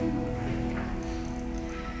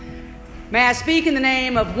May I speak in the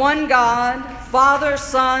name of one God, Father,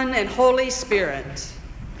 Son, and Holy Spirit.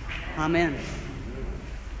 Amen.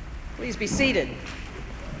 Please be seated.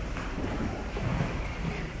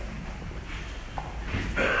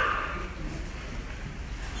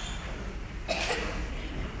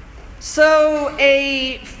 So,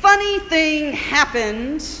 a funny thing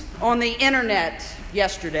happened on the internet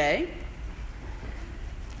yesterday.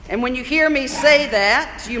 And when you hear me say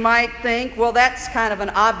that, you might think, well, that's kind of an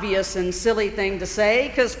obvious and silly thing to say,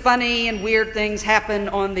 because funny and weird things happen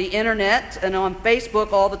on the internet and on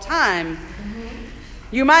Facebook all the time.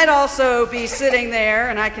 You might also be sitting there,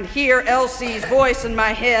 and I can hear Elsie's voice in my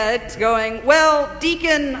head going, well,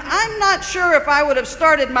 Deacon, I'm not sure if I would have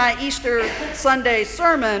started my Easter Sunday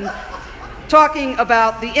sermon talking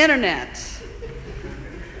about the internet.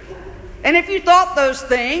 And if you thought those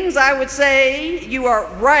things, I would say you are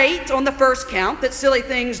right on the first count, that silly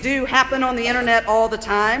things do happen on the internet all the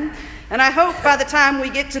time. And I hope by the time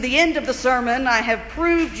we get to the end of the sermon, I have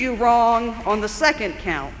proved you wrong on the second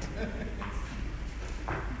count.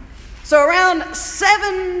 So around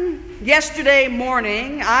 7 yesterday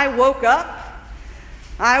morning, I woke up.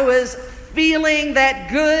 I was feeling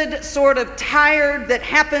that good sort of tired that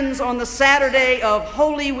happens on the Saturday of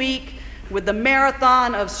Holy Week, with the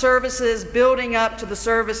marathon of services building up to the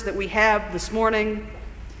service that we have this morning.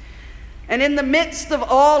 And in the midst of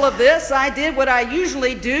all of this, I did what I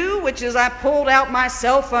usually do, which is I pulled out my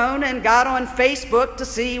cell phone and got on Facebook to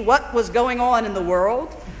see what was going on in the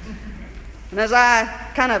world. And as I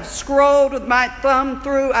kind of scrolled with my thumb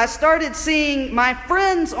through, I started seeing my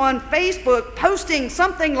friends on Facebook posting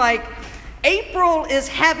something like, April is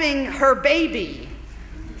having her baby,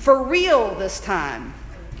 for real this time.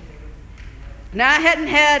 Now, I hadn't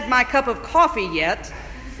had my cup of coffee yet,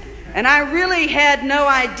 and I really had no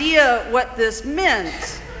idea what this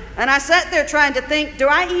meant. And I sat there trying to think, do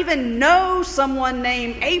I even know someone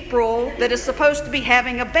named April that is supposed to be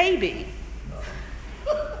having a baby?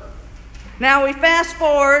 Now, we fast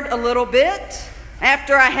forward a little bit.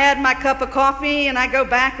 After I had my cup of coffee and I go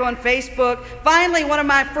back on Facebook, finally one of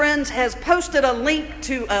my friends has posted a link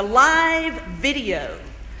to a live video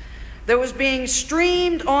that was being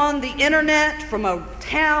streamed on the internet from a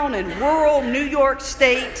town in rural New York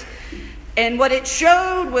State. And what it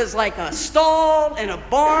showed was like a stall and a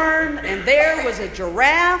barn, and there was a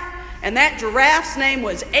giraffe, and that giraffe's name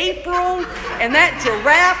was April, and that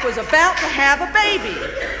giraffe was about to have a baby.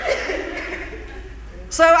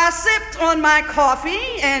 So I sipped on my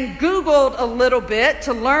coffee and Googled a little bit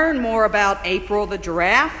to learn more about April the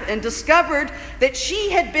giraffe, and discovered that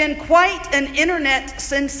she had been quite an internet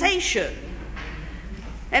sensation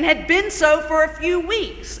and had been so for a few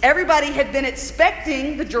weeks. Everybody had been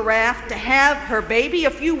expecting the giraffe to have her baby a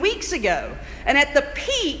few weeks ago. And at the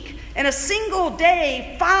peak, in a single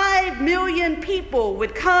day, 5 million people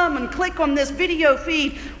would come and click on this video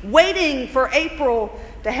feed waiting for April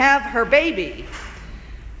to have her baby.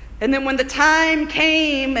 And then when the time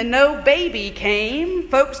came and no baby came,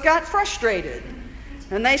 folks got frustrated.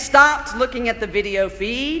 And they stopped looking at the video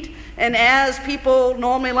feed. And as people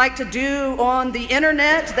normally like to do on the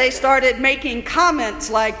internet, they started making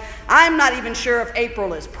comments like, I'm not even sure if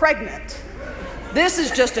April is pregnant. This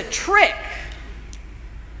is just a trick.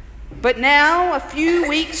 But now, a few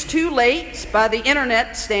weeks too late by the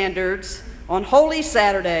internet standards, on Holy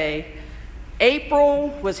Saturday, April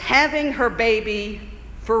was having her baby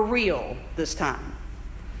for real this time.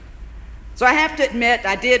 So I have to admit,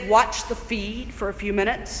 I did watch the feed for a few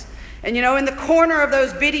minutes. And you know, in the corner of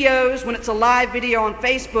those videos, when it's a live video on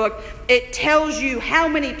Facebook, it tells you how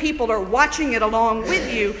many people are watching it along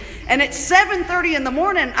with you. And at 7:30 in the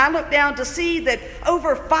morning, I looked down to see that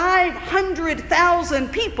over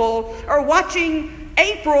 500,000 people are watching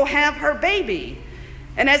April have her baby.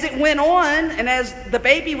 And as it went on, and as the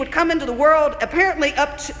baby would come into the world, apparently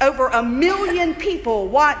up to over 1 million people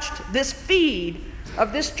watched this feed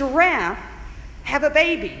of this giraffe have a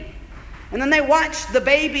baby. And then they watched the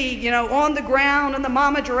baby, on the ground, and the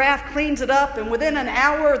mama giraffe cleans it up, and within an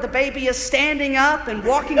hour, the baby is standing up and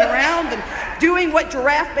walking around and doing what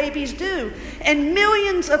giraffe babies do. And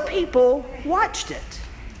millions of people watched it.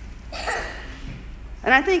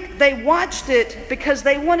 And I think they watched it because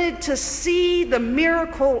they wanted to see the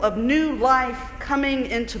miracle of new life coming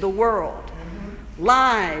into the world,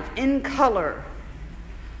 live, in color.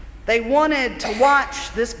 They wanted to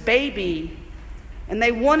watch this baby, and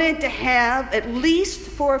they wanted to have, at least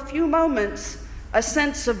for a few moments, a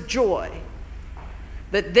sense of joy.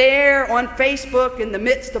 That there on Facebook, in the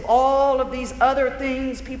midst of all of these other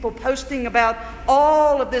things, people posting about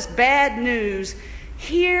all of this bad news,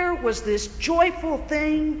 here was this joyful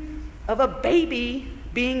thing of a baby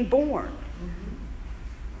being born.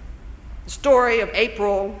 The story of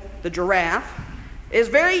April the giraffe is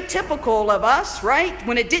very typical of us, right?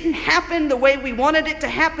 When it didn't happen the way we wanted it to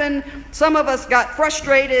happen, some of us got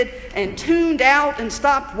frustrated and tuned out and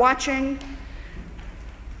stopped watching.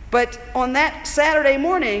 But on that Saturday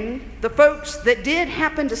morning, the folks that did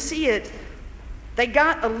happen to see it, they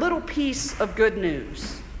got a little piece of good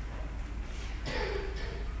news.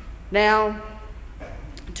 Now,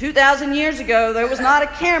 2,000 years ago, there was not a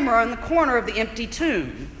camera in the corner of the empty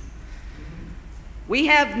tomb. We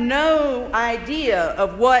have no idea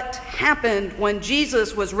of what happened when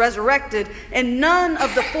Jesus was resurrected, and none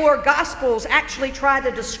of the four Gospels actually try to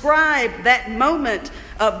describe that moment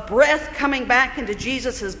of breath coming back into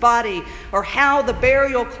Jesus' body, or how the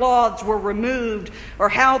burial cloths were removed, or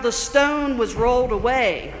how the stone was rolled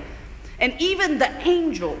away. And even the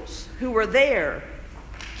angels who were there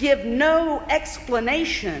give no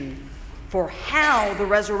explanation for how the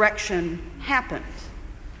resurrection happened.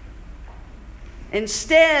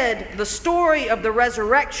 Instead, the story of the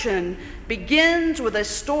resurrection begins with a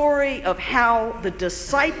story of how the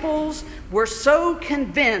disciples were so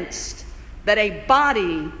convinced that a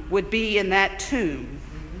body would be in that tomb,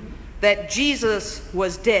 that Jesus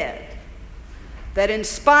was dead, that in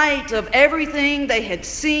spite of everything they had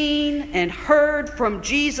seen and heard from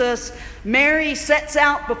Jesus, Mary sets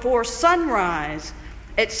out before sunrise,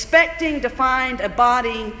 expecting to find a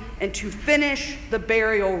body and to finish the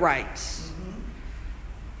burial rites.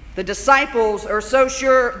 The disciples are so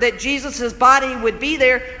sure that Jesus' body would be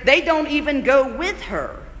there, they don't even go with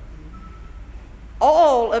her.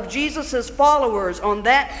 All of Jesus' followers on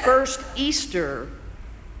that first Easter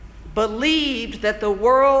believed that the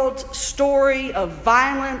world's story of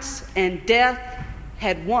violence and death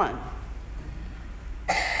had won.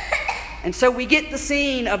 And so we get the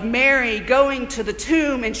scene of Mary going to the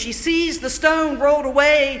tomb, and she sees the stone rolled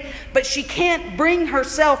away, but she can't bring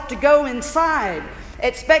herself to go inside,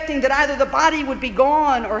 expecting that either the body would be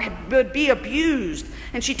gone or would be abused.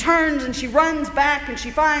 And she turns and she runs back and she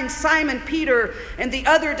finds Simon Peter and the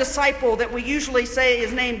other disciple that we usually say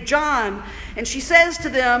is named John. And she says to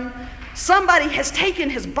them, "Somebody has taken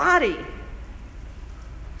his body,"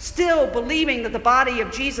 still believing that the body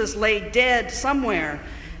of Jesus lay dead somewhere.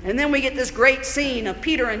 And then we get this great scene of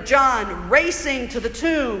Peter and John racing to the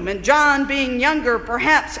tomb, and John, being younger,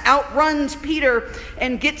 perhaps outruns Peter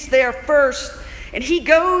and gets there first. And he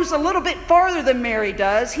goes a little bit farther than Mary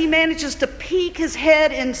does. He manages to peek his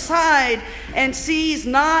head inside and sees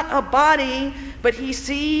not a body, but he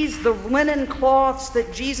sees the linen cloths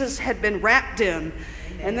that Jesus had been wrapped in.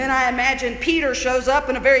 And then I imagine Peter shows up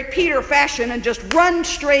in a very Peter fashion and just runs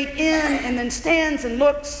straight in and then stands and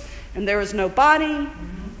looks, and there is no body,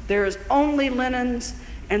 there is only linens,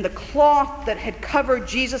 and the cloth that had covered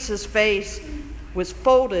Jesus' face was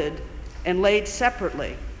folded and laid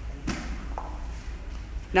separately.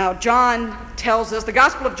 Now, John tells us, the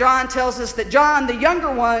Gospel of John tells us that John, the younger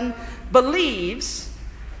one, believes,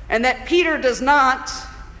 and that Peter does not,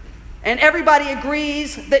 and everybody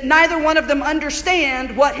agrees that neither one of them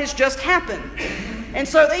understand what has just happened. And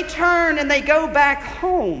so they turn and they go back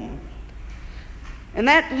home. And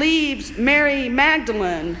that leaves Mary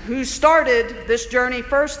Magdalene, who started this journey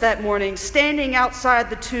first that morning, standing outside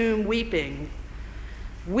the tomb weeping.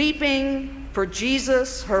 Weeping for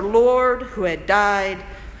Jesus, her Lord, who had died.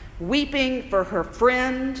 Weeping for her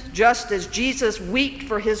friend, just as Jesus wept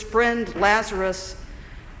for his friend Lazarus.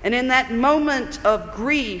 And in that moment of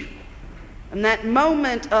grief, in that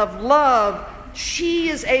moment of love, she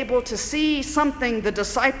is able to see something the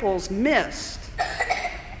disciples missed.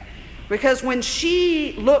 Because when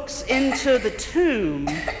she looks into the tomb,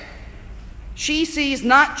 she sees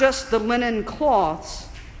not just the linen cloths,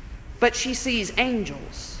 but she sees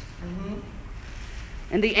angels.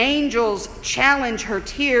 And the angels challenge her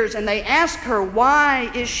tears, and they ask her,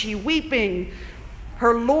 why is she weeping?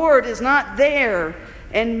 Her Lord is not there.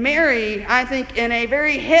 And Mary, I think, in a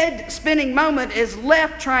very head-spinning moment, is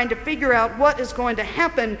left trying to figure out what is going to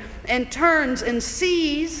happen, and turns and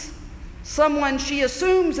sees someone she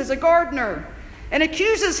assumes is a gardener and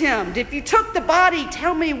accuses him. If you took the body,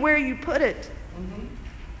 tell me where you put it.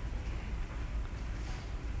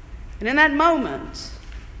 And in that moment,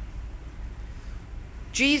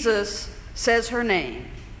 Jesus says her name.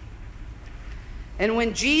 And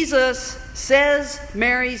when Jesus says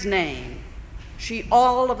Mary's name, she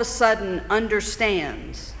all of a sudden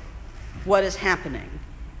understands what is happening.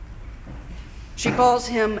 She calls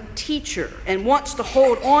him teacher and wants to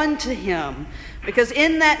hold on to him, because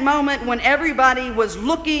in that moment when everybody was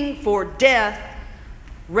looking for death,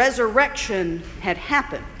 resurrection had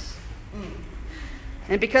happened.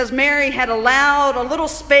 And because Mary had allowed a little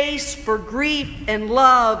space for grief and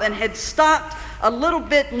love and had stopped a little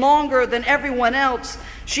bit longer than everyone else,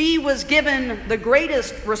 she was given the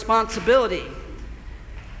greatest responsibility.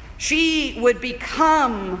 She would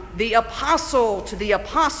become the apostle to the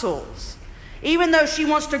apostles. Even though she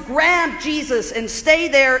wants to grab Jesus and stay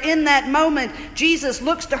there in that moment, Jesus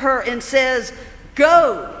looks to her and says,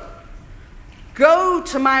 "Go. Go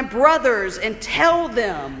to my brothers and tell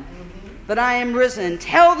them that I am risen.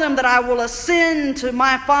 Tell them that I will ascend to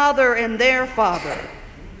my Father and their Father."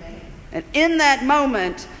 And in that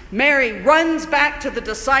moment, Mary runs back to the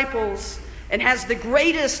disciples and has the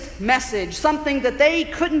greatest message, something that they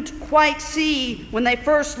couldn't quite see when they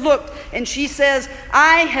first looked. And she says,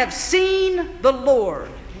 "I have seen the Lord."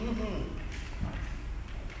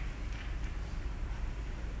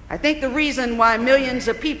 I think the reason why millions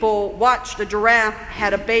of people watched a giraffe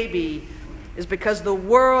had a baby is because the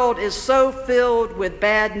world is so filled with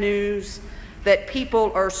bad news that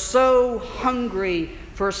people are so hungry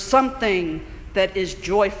for something that is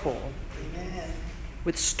joyful. Amen.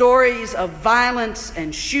 With stories of violence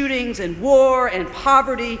and shootings and war and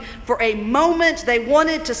poverty, for a moment they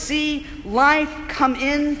wanted to see life come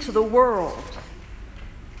into the world.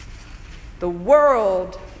 The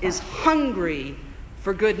world is hungry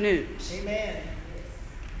for good news. Amen.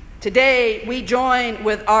 Today, we join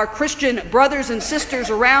with our Christian brothers and sisters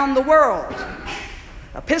around the world,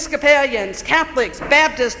 Episcopalians, Catholics,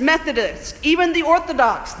 Baptists, Methodists, even the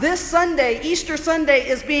Orthodox. This Sunday, Easter Sunday,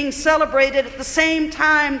 is being celebrated at the same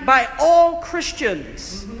time by all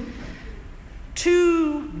Christians.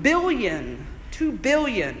 2 billion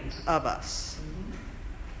of us.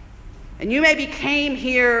 And you maybe came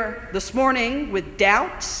here this morning with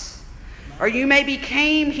doubts, or you maybe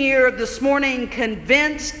came here this morning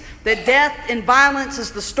convinced that death and violence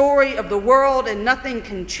is the story of the world and nothing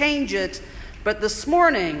can change it. But this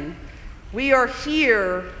morning, we are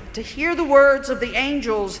here to hear the words of the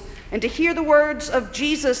angels and to hear the words of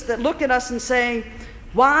Jesus that look at us and say,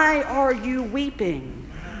 "Why are you weeping?"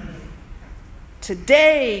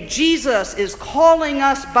 Today, Jesus is calling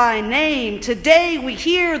us by name. Today, we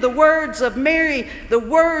hear the words of Mary, the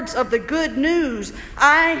words of the good news.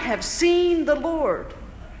 "I have seen the Lord."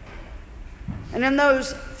 And in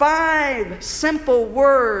those 5 simple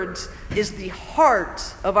words is the heart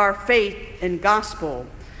of our faith and gospel.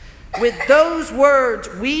 With those words,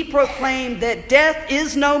 we proclaim that death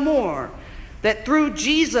is no more, that through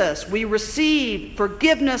Jesus we receive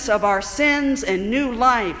forgiveness of our sins and new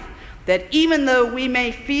life, that even though we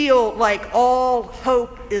may feel like all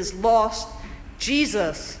hope is lost,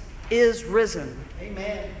 Jesus is risen.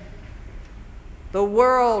 Amen. The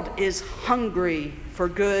world is hungry for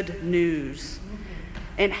good news.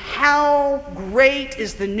 And how great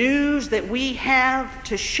is the news that we have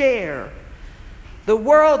to share. The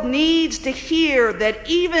world needs to hear that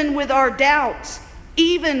even with our doubts,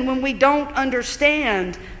 even when we don't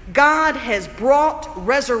understand, God has brought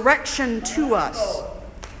resurrection to us.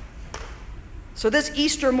 So this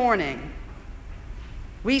Easter morning,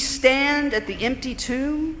 we stand at the empty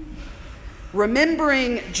tomb,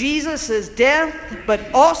 remembering Jesus' death, but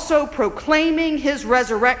also proclaiming his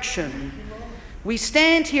resurrection. We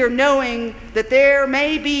stand here knowing that there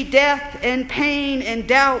may be death and pain and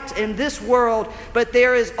doubt in this world, but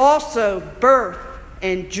there is also birth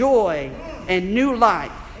and joy and new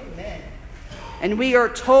life. Amen. And we are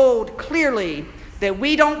told clearly that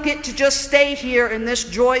we don't get to just stay here in this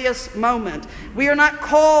joyous moment. We are not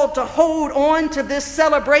called to hold on to this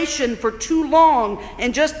celebration for too long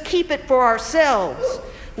and just keep it for ourselves.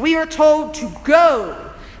 We are told to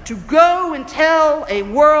go and tell a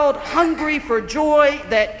world hungry for joy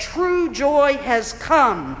that true joy has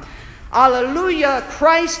come. Alleluia,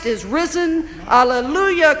 Christ is risen.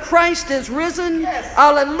 Alleluia, Christ is risen. Yes.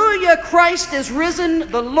 Alleluia, Christ is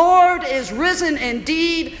risen. The Lord is risen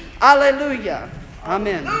indeed. Alleluia.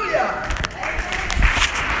 Amen. Hallelujah.